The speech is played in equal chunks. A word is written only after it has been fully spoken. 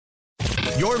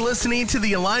You're listening to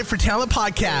the Alive for Talent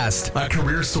podcast, a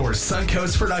CareerSource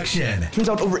Suncoast production. Turns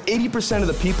out over 80% of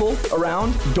the people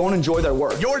around don't enjoy their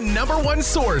work. Your number one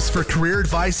source for career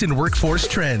advice and workforce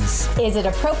trends. Is it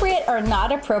appropriate or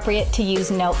not appropriate to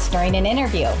use notes during an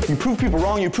interview? You prove people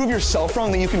wrong, you prove yourself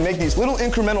wrong, that you can make these little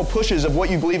incremental pushes of what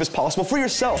you believe is possible for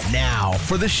yourself. Now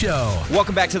for the show.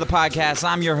 Welcome back to the podcast.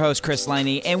 I'm your host, Chris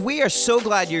Laney, and we are so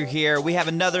glad you're here. We have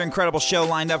another incredible show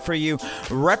lined up for you.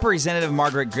 Representative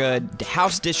Margaret Good,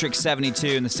 House District 72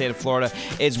 in the state of Florida,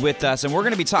 is with us, and we're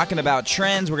going to be talking about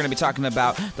trends. We're going to be talking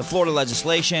about the Florida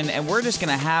legislation, and we're just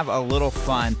going to have a little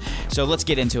fun. So let's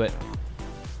get into it.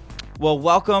 Well,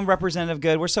 welcome, Representative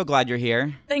Good. We're so glad you're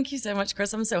here. Thank you so much,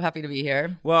 Chris. I'm so happy to be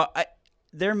here. Well,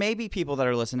 there may be people that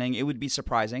are listening. It would be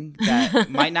surprising that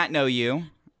might not know you.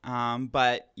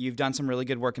 But you've done some really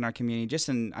good work in our community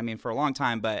for a long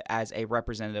time, but as a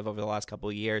representative over the last couple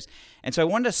of years. And so I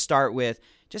wanted to start with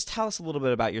just tell us a little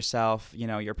bit about yourself,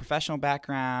 your professional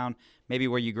background, maybe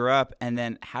where you grew up, and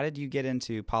then how did you get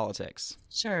into politics?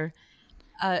 Sure.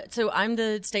 So I'm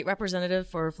the state representative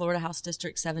for Florida House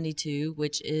District 72,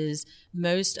 which is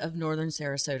most of northern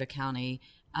Sarasota County.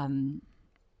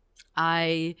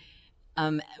 I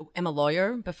am a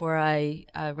lawyer. Before I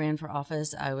ran for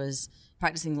office, I was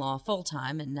practicing law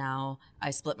full-time, and now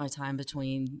I split my time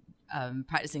between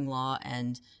practicing law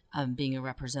and being a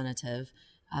representative.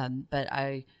 But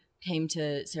I came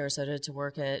to Sarasota to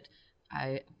work at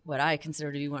what I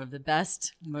consider to be one of the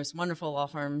best, most wonderful law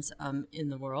firms in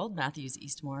the world, Matthews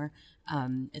Eastmore.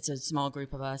 It's a small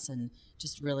group of us and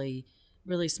just really,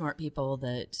 really smart people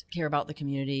that care about the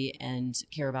community and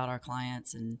care about our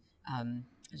clients. And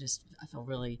I feel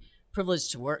really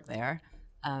privileged to work there.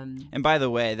 And by the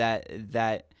way,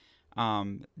 that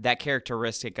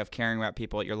characteristic of caring about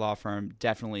people at your law firm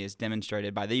definitely is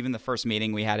demonstrated by even the first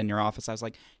meeting we had in your office. I was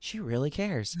like, she really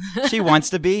cares. She wants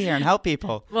to be here and help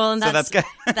people. Well, and so that's good.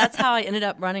 That's how I ended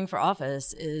up running for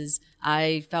office. Is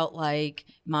I felt like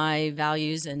my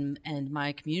values and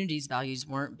my community's values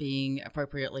weren't being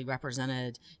appropriately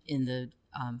represented in the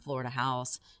Florida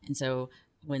House, and so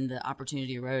when the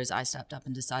opportunity arose, I stepped up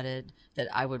and decided that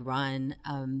I would run.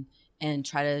 And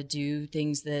try to do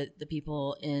things that the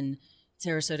people in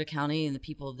Sarasota County and the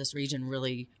people of this region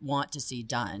really want to see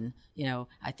done.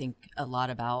 I think a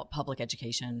lot about public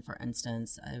education, for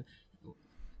instance.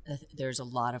 There's a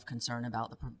lot of concern about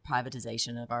the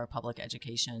privatization of our public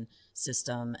education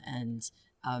system. And,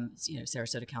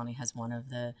 Sarasota County has one of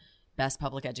the best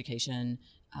public education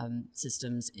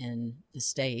systems in the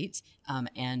state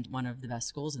and one of the best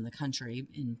schools in the country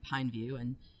in Pineview.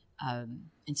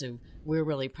 And so we're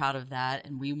really proud of that,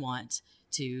 and we want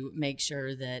to make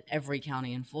sure that every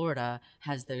county in Florida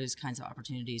has those kinds of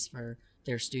opportunities for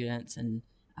their students. And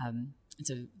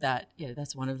so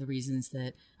that's one of the reasons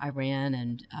that I ran,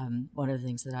 and one of the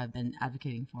things that I've been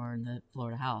advocating for in the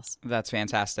Florida House. That's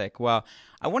fantastic. Well,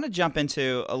 I want to jump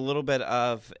into a little bit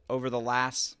of over the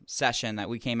last session that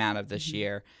we came out of this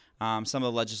year, some of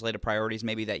the legislative priorities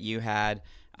maybe that you had.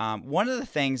 One of the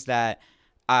things that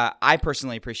I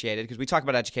personally appreciated, because we talk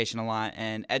about education a lot,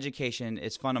 and education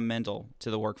is fundamental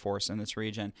to the workforce in this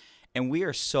region. And we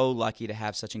are so lucky to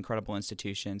have such incredible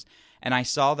institutions. And I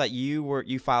saw that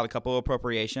you filed a couple of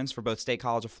appropriations for both State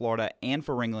College of Florida and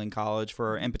for Ringling College,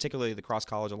 and particularly the Cross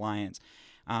College Alliance.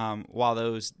 While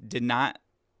those did not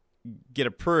get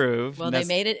approved. Well,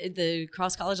 the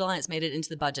Cross College Alliance made it into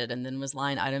the budget and then was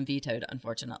line item vetoed,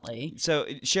 unfortunately. So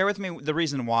share with me the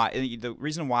reason why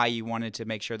you wanted to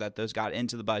make sure that those got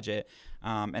into the budget,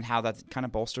 and how that kind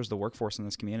of bolsters the workforce in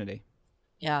this community.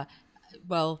 Yeah.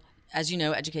 Well, as you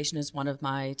know, education is one of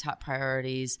my top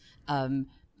priorities.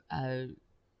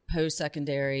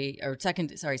 Secondary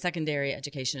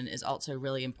education is also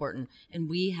really important. And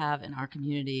we have in our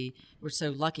community, we're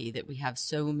so lucky that we have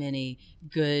so many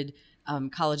good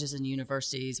colleges and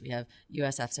universities. We have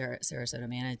USF Sarasota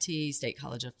Manatee, State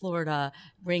College of Florida,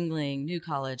 Ringling, New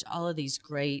College, all of these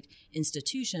great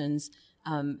institutions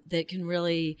that can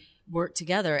really work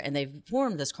together, and they've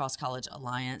formed this Cross College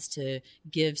Alliance to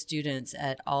give students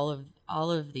at all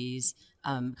of these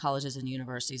colleges and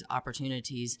universities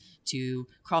opportunities to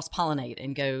cross-pollinate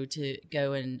and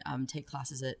go and take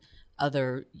classes at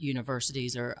other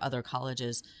universities or other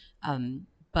colleges.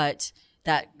 But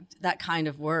that kind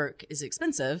of work is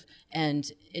expensive,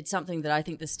 and it's something that I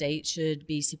think the state should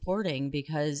be supporting,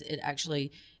 because it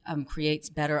actually creates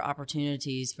better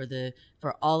opportunities for the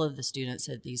for all of the students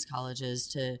at these colleges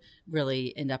to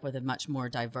really end up with a much more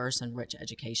diverse and rich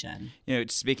education. You know,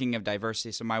 speaking of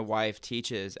diversity, so my wife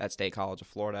teaches at State College of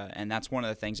Florida, and that's one of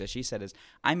the things that she said is,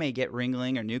 I may get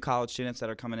Ringling or new college students that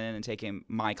are coming in and taking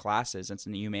my classes. It's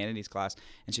in the humanities class.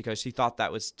 And she thought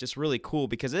that was just really cool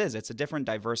because it's a different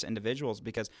diverse individuals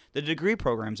because the degree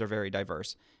programs are very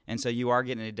diverse. And so you are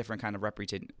getting a different kind of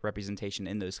representation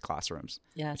in those classrooms,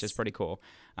 yes, which is pretty cool.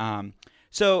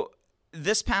 So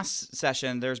this past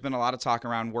session, there's been a lot of talk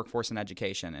around workforce and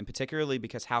education, and particularly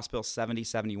because House Bill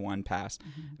 7071 passed.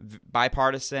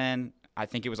 Bipartisan, I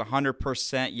think it was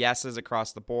 100% yeses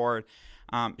across the board.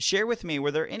 Share with me,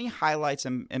 were there any highlights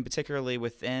and particularly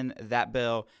within that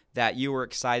bill that you were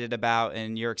excited about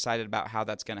and you're excited about how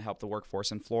that's going to help the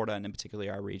workforce in Florida and in particular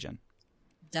our region?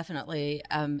 Definitely.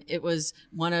 It was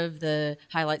one of the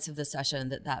highlights of the session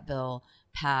that bill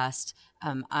passed.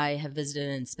 I have visited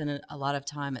and spent a lot of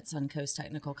time at Suncoast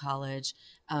Technical College.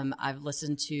 I've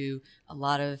listened to a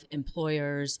lot of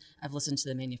employers. I've listened to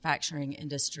the manufacturing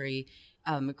industry.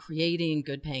 Creating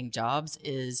good paying jobs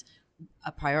is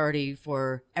a priority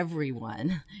for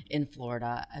everyone in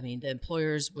Florida. I mean, the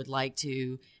employers would like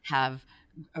to have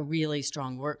a really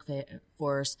strong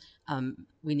workforce.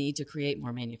 We need to create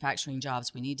more manufacturing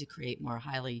jobs. We need to create more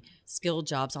highly skilled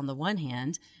jobs on the one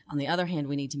hand. On the other hand,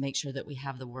 we need to make sure that we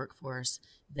have the workforce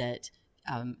that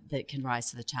can rise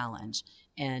to the challenge.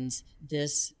 And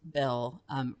this bill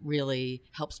really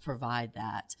helps provide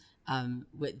that.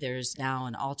 There's now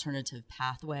an alternative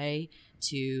pathway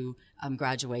to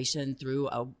graduation through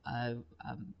a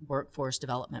workforce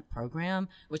development program,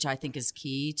 which I think is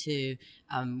key to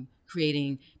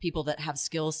creating people that have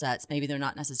skill sets. Maybe they're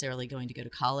not necessarily going to go to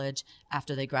college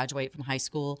after they graduate from high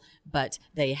school, but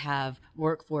they have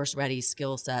workforce ready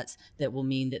skill sets that will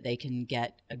mean that they can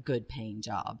get a good paying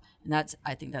job. And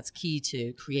I think that's key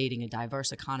to creating a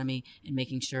diverse economy and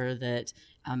making sure that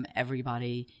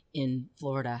everybody in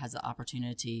Florida has the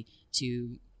opportunity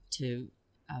to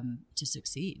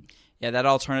succeed. Yeah, that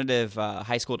alternative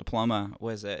high school diploma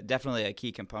was definitely a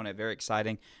key component. Very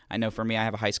exciting. I know for me, I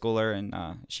have a high schooler,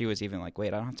 and she was even like,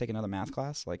 wait, I don't have to take another math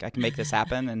class? Like, I can make this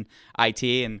happen in IT.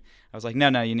 And I was like, no,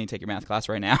 you need to take your math class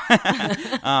right now.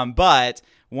 But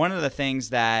one of the things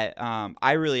that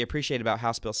I really appreciate about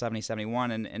House Bill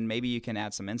 7071, and maybe you can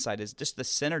add some insight, is just the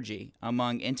synergy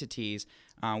among entities,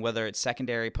 whether it's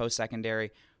secondary,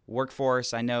 post-secondary,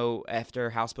 workforce. I know after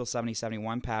House Bill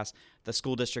 7071 passed, the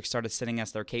school districts started sending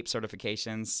us their CAPE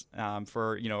certifications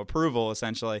for approval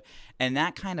essentially, and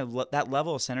that that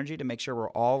level of synergy to make sure we're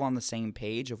all on the same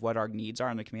page of what our needs are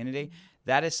in the community.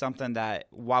 That is something that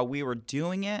while we were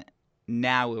doing it,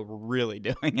 now we're really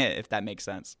doing it, if that makes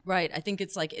sense. Right. I think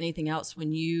it's like anything else.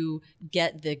 When you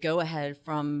get the go-ahead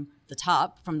from the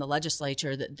top, from the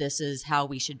legislature, that this is how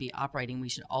we should be operating, we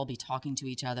should all be talking to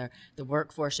each other. The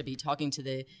workforce should be talking to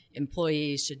the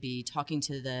employees, should be talking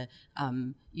to the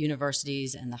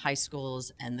universities and the high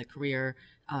schools and the career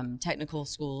technical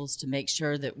schools to make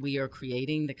sure that we are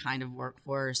creating the kind of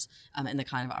workforce and the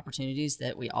kind of opportunities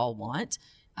that we all want.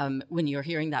 When you're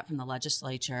hearing that from the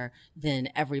legislature, then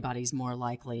everybody's more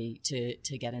likely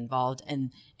to get involved,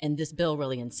 and this bill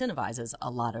really incentivizes a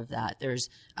lot of that. There's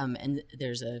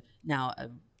now a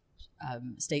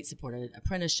state-supported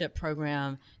apprenticeship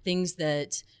program, things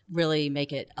that really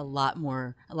make it a lot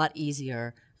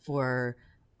easier for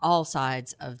all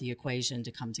sides of the equation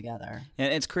to come together.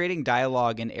 And it's creating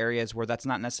dialogue in areas where that's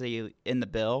not necessarily in the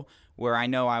bill, where I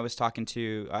know I was talking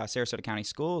to Sarasota County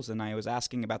Schools, and I was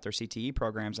asking about their CTE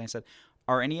programs, and I said,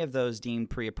 are any of those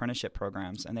deemed pre-apprenticeship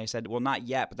programs? And they said, well, not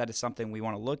yet, but that is something we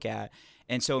want to look at.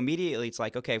 And so immediately it's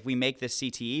like, okay, if we make this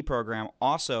CTE program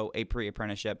also a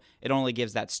pre-apprenticeship, it only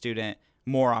gives that student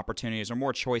more opportunities or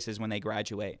more choices when they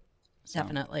graduate. So.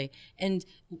 Definitely. And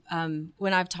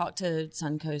when I've talked to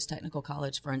Suncoast Technical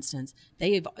College, for instance,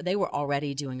 they were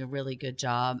already doing a really good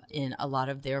job in a lot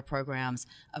of their programs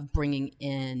of bringing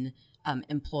in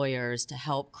employers to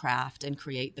help craft and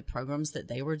create the programs that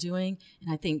they were doing.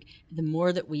 And I think the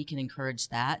more that we can encourage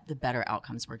that, the better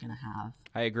outcomes we're going to have.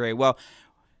 I agree. Well,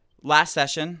 last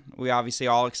session, we obviously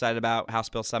all excited about House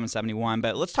Bill 771,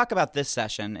 but let's talk about this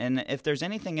session. And if there's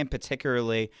anything in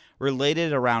particularly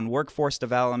related around workforce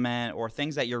development or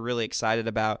things that you're really excited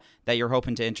about that you're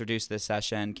hoping to introduce this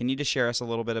session, can you just share us a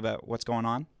little bit about what's going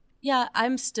on? Yeah,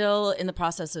 I'm still in the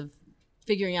process of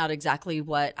figuring out exactly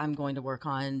what I'm going to work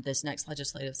on this next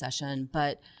legislative session.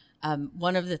 But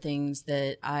one of the things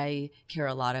that I care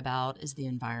a lot about is the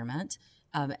environment.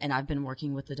 And I've been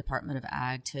working with the Department of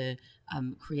Ag to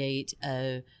create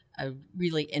a a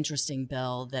really interesting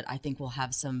bill that I think will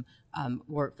have some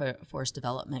workforce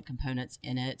development components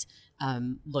in it,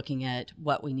 looking at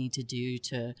what we need to do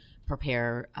to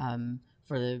prepare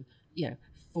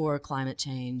for climate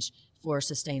change, for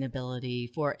sustainability,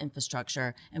 for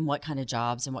infrastructure, and what kind of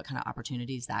jobs and what kind of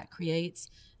opportunities that creates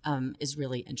is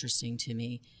really interesting to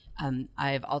me.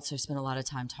 I've also spent a lot of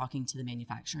time talking to the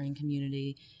manufacturing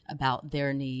community about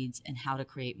their needs and how to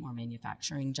create more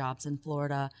manufacturing jobs in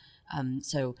Florida.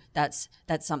 So that's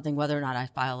something, whether or not I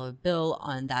file a bill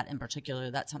on that in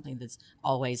particular, that's something that's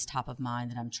always top of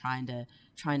mind, that I'm trying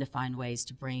to find ways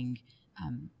to bring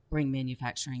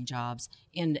manufacturing jobs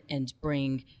and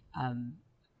bring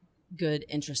good,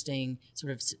 interesting,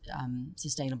 sort of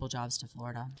sustainable jobs to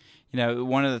Florida.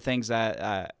 One of the things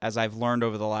that, as I've learned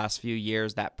over the last few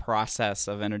years, that process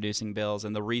of introducing bills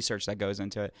and the research that goes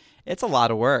into it, it's a lot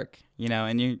of work,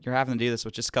 and you're having to do this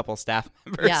with just a couple of staff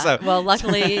members. Yeah, so. Well,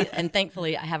 luckily and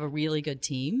thankfully, I have a really good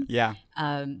team. Yeah.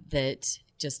 That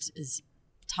just is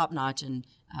top-notch and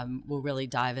will really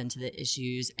dive into the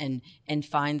issues and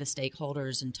find the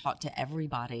stakeholders and talk to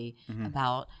everybody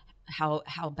about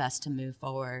how best to move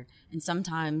forward. And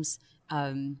sometimes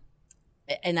and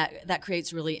that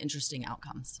creates really interesting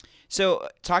outcomes. So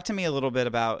talk to me a little bit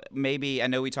about, maybe, I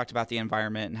know we talked about the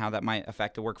environment and how that might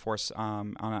affect the workforce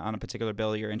on a particular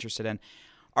bill you're interested in.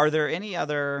 Are there any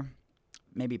other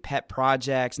maybe pet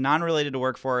projects, non-related to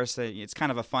workforce, it's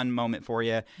kind of a fun moment for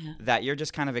you that you're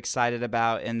just kind of excited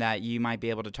about and that you might be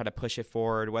able to try to push it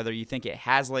forward, whether you think it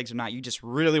has legs or not, you just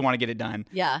really want to get it done?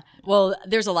 Yeah. Well,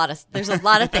 there's a lot of things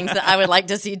that I would like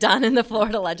to see done in the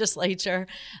Florida legislature.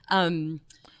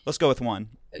 Let's go with one.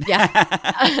 Yeah.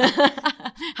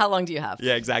 How long do you have?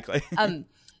 Yeah, exactly.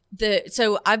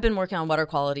 So I've been working on water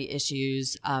quality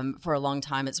issues for a long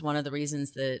time. It's one of the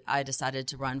reasons that I decided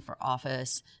to run for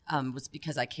office was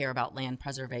because I care about land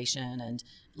preservation, and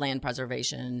land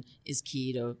preservation is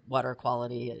key to water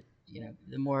quality.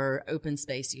 The more open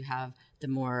space you have, the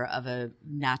more of a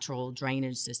natural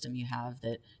drainage system you have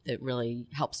that really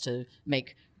helps to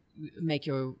make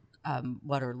your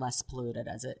water less polluted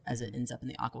as it ends up in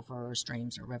the aquifer or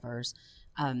streams or rivers.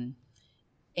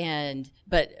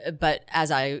 But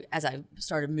as I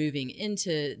started moving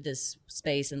into this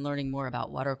space and learning more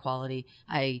about water quality,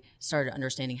 I started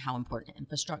understanding how important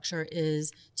infrastructure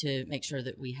is to make sure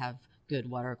that we have good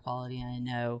water quality. And I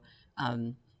know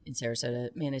in Sarasota,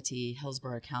 Manatee,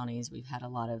 Hillsborough counties, we've had a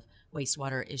lot of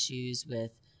wastewater issues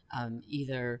with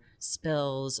either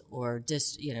spills or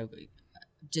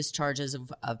discharges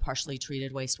of partially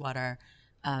treated wastewater,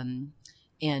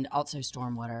 and also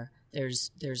stormwater.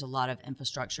 There's a lot of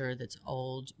infrastructure that's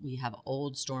old. We have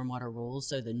old stormwater rules,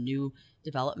 so the new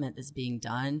development that's being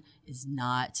done is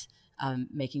not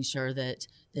making sure that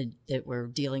we're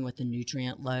dealing with the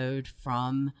nutrient load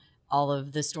from all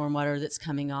of the stormwater that's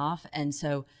coming off. And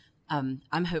so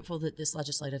I'm hopeful that this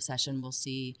legislative session will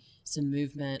see some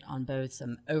movement on both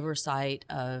some oversight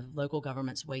of local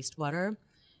government's wastewater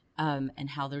and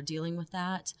how they're dealing with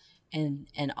that,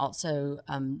 and also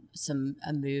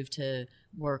a move to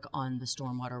work on the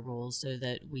stormwater rules so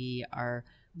that we are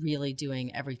really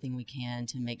doing everything we can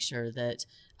to make sure that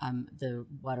the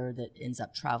water that ends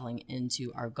up traveling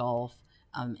into our Gulf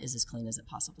is as clean as it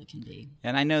possibly can be.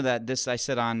 And I know that I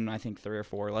sit on, I think, 3 or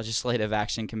 4 legislative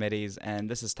action committees, and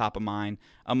this is top of mind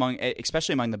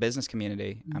especially among the business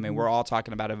community. I mean, we're all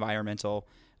talking about environmental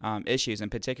issues,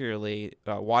 and particularly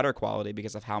water quality,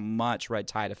 because of how much red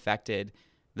tide affected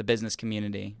the business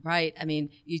community. Right. I mean,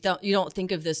 you don't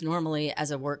think of this normally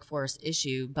as a workforce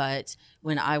issue, but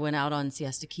when I went out on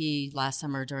Siesta Key last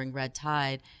summer during red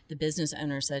tide, the business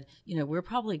owner said, we're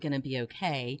probably going to be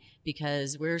okay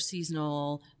because we're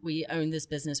seasonal. We own this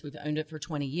business. We've owned it for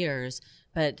 20 years,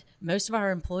 but most of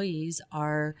our employees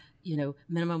are,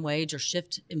 minimum wage or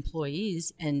shift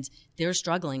employees, and they're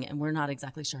struggling, and we're not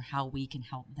exactly sure how we can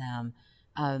help them.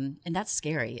 And that's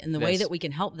scary. And the way that we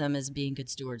can help them is being good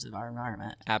stewards of our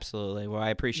environment. Absolutely. Well, I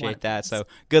appreciate that. So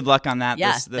good luck on that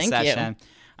this session.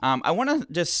 I want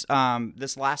to just,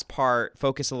 this last part,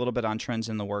 focus a little bit on trends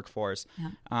in the workforce.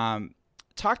 Yeah.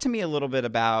 Talk to me a little bit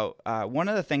about one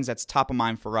of the things that's top of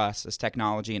mind for us is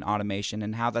technology and automation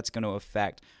and how that's going to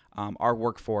affect our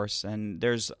workforce. And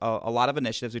there's a lot of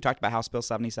initiatives. We talked about House Bill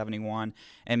 7071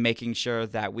 and making sure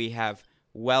that we have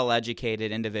well-educated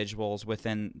individuals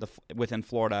within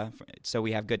Florida, so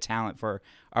we have good talent for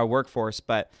our workforce.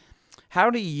 But how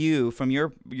do you, from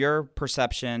your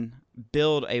perception,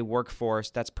 build a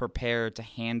workforce that's prepared to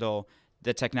handle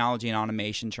the technology and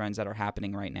automation trends that are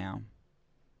happening right now?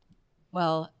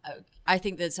 Well, I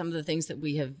think that some of the things that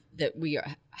we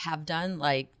have done,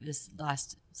 like this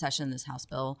last session, this House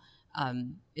bill,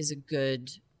 is a good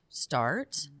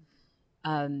start.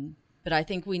 But I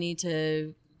think we need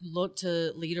to look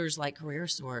to leaders like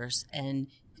CareerSource and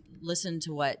listen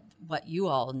to what you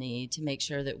all need to make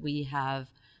sure that we have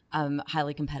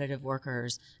highly competitive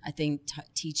workers. I think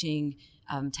teaching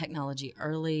technology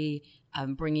early,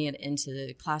 bringing it into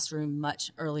the classroom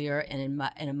much earlier and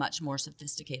in a much more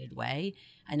sophisticated way.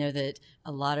 I know that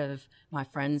a lot of my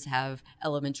friends have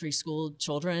elementary school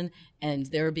children, and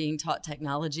they're being taught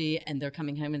technology, and they're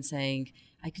coming home and saying,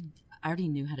 I already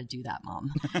knew how to do that,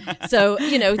 Mom. So,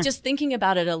 just thinking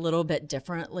about it a little bit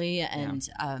differently and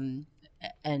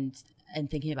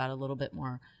thinking about it a little bit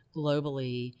more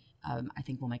globally, I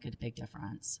think will make a big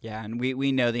difference. Yeah, and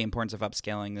we know the importance of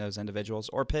upskilling those individuals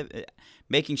or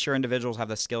making sure individuals have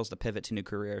the skills to pivot to new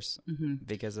careers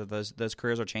because of those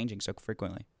careers are changing so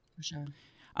frequently. For sure.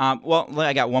 Well,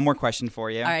 I got one more question for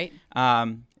you. All right.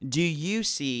 Do you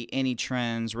see any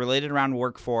trends related around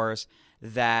workforce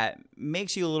that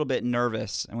makes you a little bit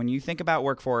nervous? And when you think about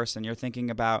workforce and you're thinking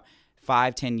about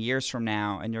 5-10 years from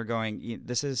now and you're going,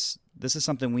 this is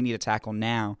something we need to tackle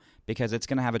now because it's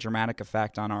going to have a dramatic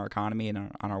effect on our economy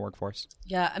and on our workforce.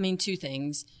 Yeah, I mean, two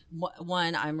things.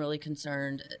 One, I'm really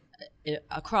concerned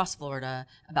across Florida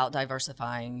about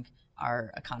diversifying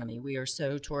our economy. We are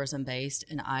so tourism based,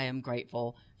 and I am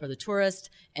grateful for the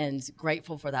tourist and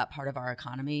grateful for that part of our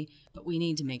economy, but we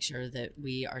need to make sure that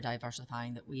we are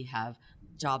diversifying, that we have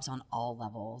jobs on all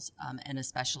levels, and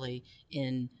especially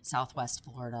in Southwest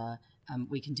Florida,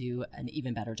 we can do an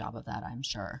even better job of that, I'm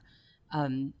sure.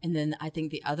 And then I think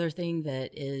the other thing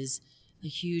that is a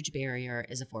huge barrier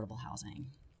is affordable housing.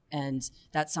 And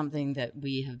that's something that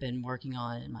we have been working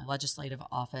on in my legislative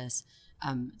office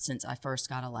since I first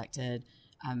got elected,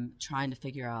 trying to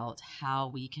figure out how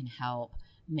we can help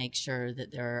make sure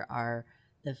that there are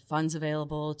the funds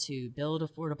available to build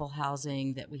affordable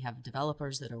housing, that we have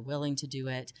developers that are willing to do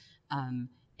it,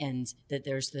 and that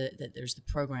there's the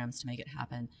programs to make it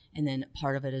happen. And then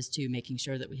part of it is to making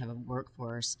sure that we have a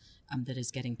workforce that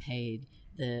is getting paid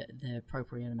the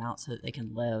appropriate amount so that they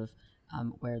can live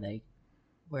where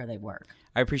they work.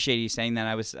 I appreciate you saying that.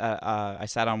 I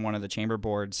sat on one of the chamber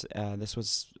boards. This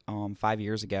was 5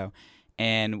 years ago,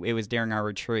 and it was during our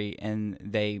retreat, and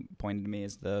they pointed to me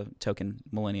as the token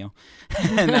millennial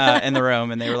in the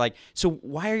room, and they were like, "So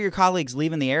why are your colleagues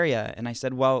leaving the area?" And I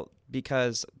said, "Well,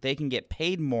 because they can get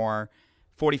paid more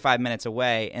 45 minutes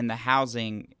away, and the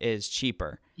housing is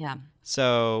cheaper. Yeah.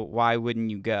 So why wouldn't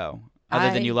you go,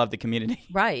 other than you love the community?"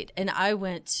 Right. And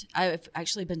I've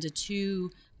actually been to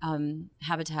 2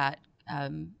 Habitat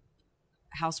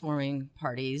housewarming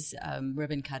parties,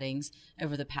 ribbon cuttings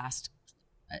over the past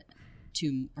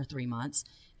 2 or 3 months.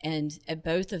 And at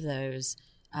both of those,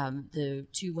 the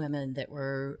 2 women that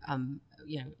were,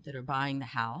 that are buying the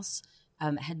house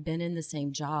had been in the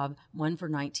same job, one for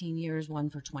 19 years, one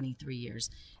for 23 years.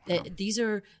 Wow. These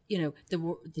are,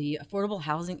 the affordable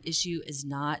housing issue is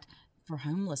not for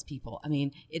homeless people. I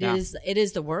mean, it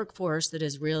is the workforce that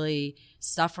is really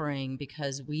suffering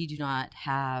because we do not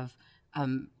have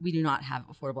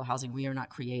affordable housing. We are not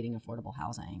creating affordable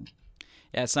housing.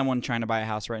 Yeah, as someone trying to buy a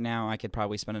house right now, I could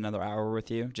probably spend another hour with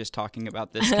you just talking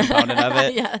about this component of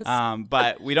it. Yes.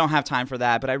 But we don't have time for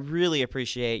that. But I really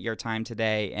appreciate your time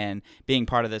today and being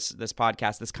part of this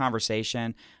podcast, this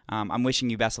conversation. I'm wishing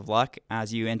you best of luck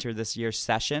as you enter this year's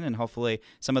session, and hopefully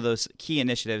some of those key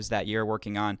initiatives that you're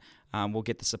working on will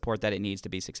get the support that it needs to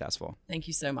be successful. Thank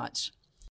you so much.